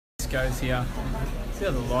goes here. See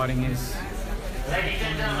how the lighting is.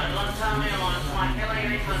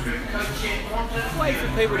 Wait for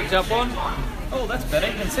people to jump on. Oh, that's better.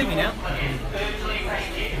 You can see me now.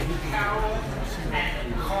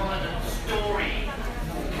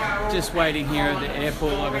 Just waiting here at the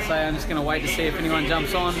airport. Like I say, I'm just going to wait to see if anyone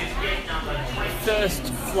jumps on. First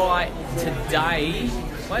flight today.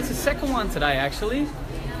 Well, it's the second one today actually.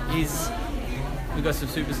 We've got some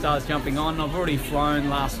superstars jumping on. I've already flown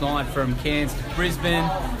last night from Cairns to Brisbane.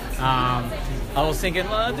 I was thinking,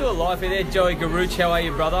 well, I'll do a live here. Joey Garuch, how are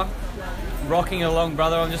you, brother? Rocking along,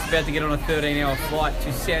 brother. I'm just about to get on a 13-hour flight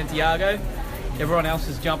to Santiago. Everyone else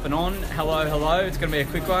is jumping on. Hello, hello. It's going to be a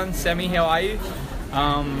quick one. Sammy, how are you?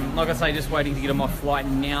 Like I say, just waiting to get on my flight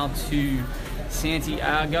now to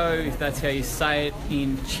Santiago, if that's how you say it,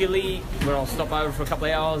 in Chile, where I'll stop over for a couple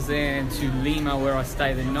of hours, then to Lima, where I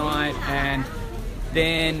stay the night, and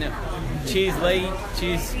then cheers, Lee.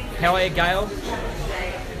 Cheers. How are you, Gail?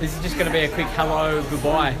 This is just going to be a quick hello,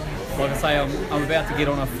 goodbye. Like I say, I'm about to get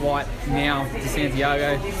on a flight now to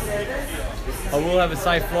Santiago. I will have a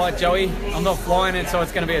safe flight, Joey. I'm not flying it, so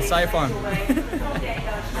it's going to be a safe one.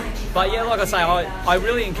 But yeah, like I say, I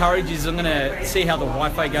really encourage you. I'm going to see how the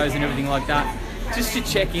Wi-Fi goes and everything like that. Just to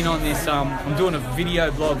check in on this, I'm doing a video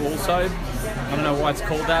blog also. I don't know why it's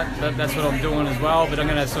called that, but that's what I'm doing as well. But I'm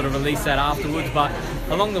going to sort of release that afterwards. But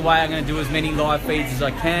along the way, I'm going to do as many live feeds as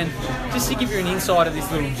I can, just to give you an insight of this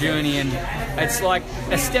little journey. And it's like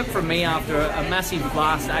a step from me after a massive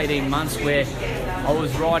last 18 months where I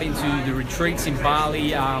was right into the retreats in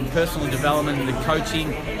Bali, personal development and the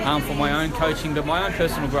coaching for my own coaching, but my own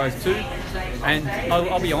personal growth too. And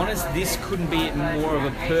I'll be honest, this couldn't be more of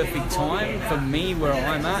a perfect time for me where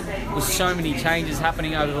I'm at, with so many changes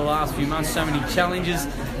happening over the last few months, so many challenges,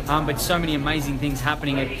 but so many amazing things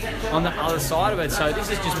happening on the other side of it. So this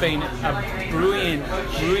has just been a brilliant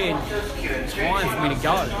time for me to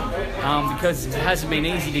go, because it hasn't been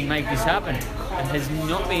easy to make this happen. It has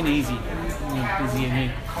not been easy. Busy in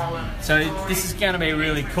here. So this is going to be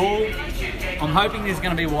really cool. I'm hoping there's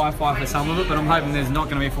going to be Wi-Fi for some of it, but I'm hoping there's not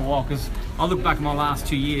going to be for a while, because I look back at my last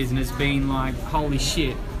 2 years and it's been like, holy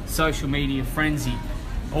shit, social media frenzy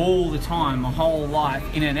all the time, my whole life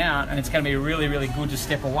in and out, and it's going to be really, really good to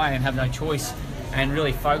step away and have no choice and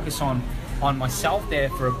really focus on myself there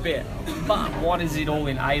for a bit. But what is it all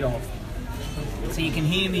in aid of? So you can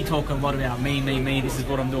hear me talk a lot about me, this is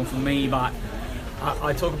what I'm doing for me, but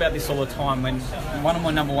I talk about this all the time when one of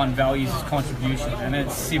my number one values is contribution, and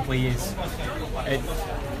it simply is.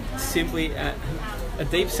 It's simply a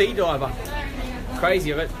deep sea diver.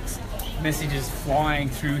 Crazy, I've got messages flying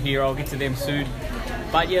through here, I'll get to them soon.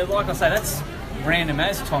 But yeah, like I say, that's random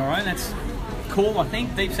as Tyrone, that's cool, I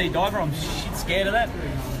think, deep sea diver, I'm shit scared of that.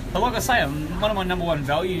 But like I say, one of my number one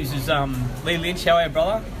values is Lee Lynch, how are you,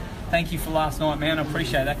 brother? Thank you for last night, man, I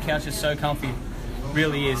appreciate it. That couch is so comfy, it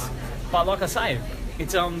really is. But like I say,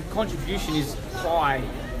 its contribution is high.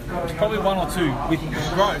 It's probably one or two with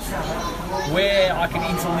growth, where I can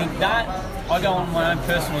interlink that. I go on my own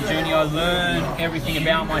personal journey. I learn everything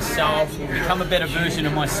about myself, become a better version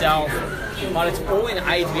of myself. But it's all in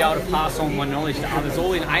aid to be able to pass on my knowledge to others.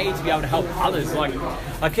 All in aid to be able to help others. Like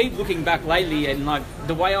I keep looking back lately, and like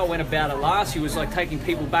the way I went about it last year was like taking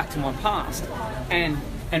people back to my past and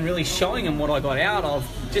really showing them what I got out of,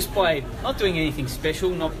 just by not doing anything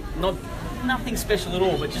special, nothing special at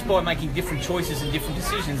all, but just by making different choices and different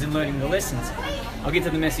decisions and learning the lessons. I'll get to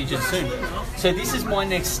the messages soon. So this is my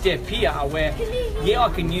next step here, where yeah, I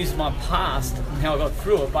can use my past and how I got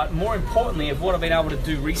through it, but more importantly of what I've been able to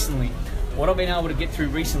do recently, what I've been able to get through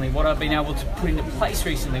recently, what I've been able to put into place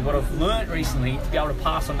recently, what I've learned recently to be able to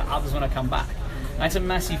pass on to others when I come back. That's a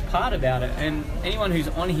massive part about it, and anyone who's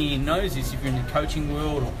on here knows this. If you're in the coaching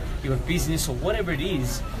world or you're a business or whatever it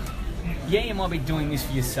is, yeah, you might be doing this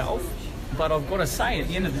for yourself, but I've got to say, at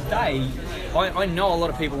the end of the day, I know a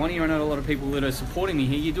lot of people on here, I know a lot of people that are supporting me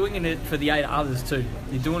here. You're doing it for the aid of others too.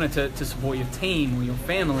 You're doing it to support your team or your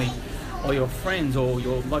family or your friends or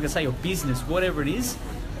your, like I say, your business, whatever it is.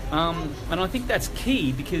 And I think that's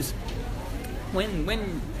key, because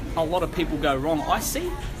when a lot of people go wrong, I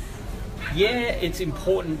see, yeah, it's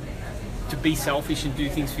important to be selfish and do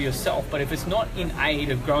things for yourself, but if it's not in aid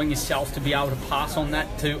of growing yourself to be able to pass on that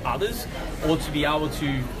to others, or to be able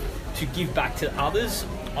to give back to others,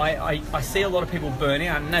 I see a lot of people burn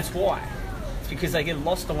out, and that's why. It's because they get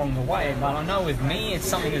lost along the way. But I know with me, it's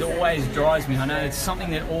something that always drives me. I know it's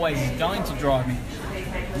something that always is going to drive me.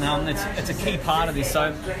 It's a key part of this.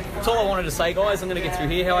 So that's all I wanted to say, guys. I'm going to get through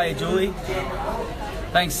here. How are you, Julie?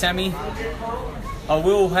 Thanks, Sammy. I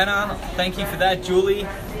will, Hannah. Thank you for that, Julie.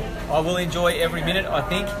 I will enjoy every minute, I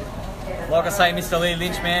think. Like I say, Mr. Lee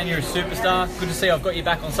Lynch, man, you're a superstar. Good to see I've got you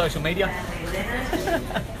back on social media.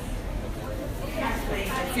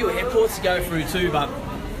 A few airports to go through too, but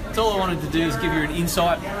that's all I wanted to do is give you an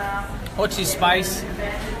insight. Watch this space. It's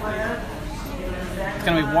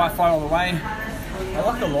going to be Wi-Fi all the way. I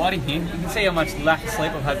like the lighting here. You can see how much lack of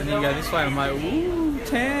sleep I've had, and then you go this way and I'm like, ooh,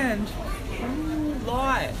 tanned. Ooh,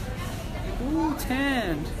 light. Ooh,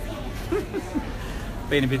 tanned.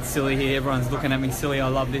 Being a bit silly here. Everyone's looking at me silly. I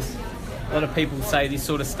love this. A lot of people say this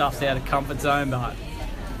sort of stuff's out of comfort zone, but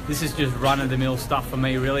this is just run-of-the-mill stuff for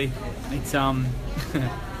me, really. It's I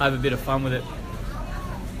have a bit of fun with it.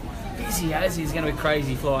 Busy as is, going to be a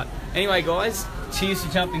crazy flight. Anyway, guys, cheers for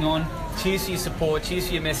jumping on. Cheers for your support. Cheers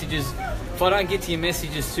for your messages. If I don't get to your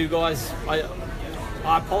messages too, guys, I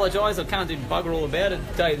apologise. I can't do bugger all about it,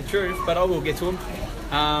 to tell you the truth, but I will get to them.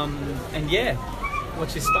 And yeah,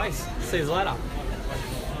 watch this space. See you later.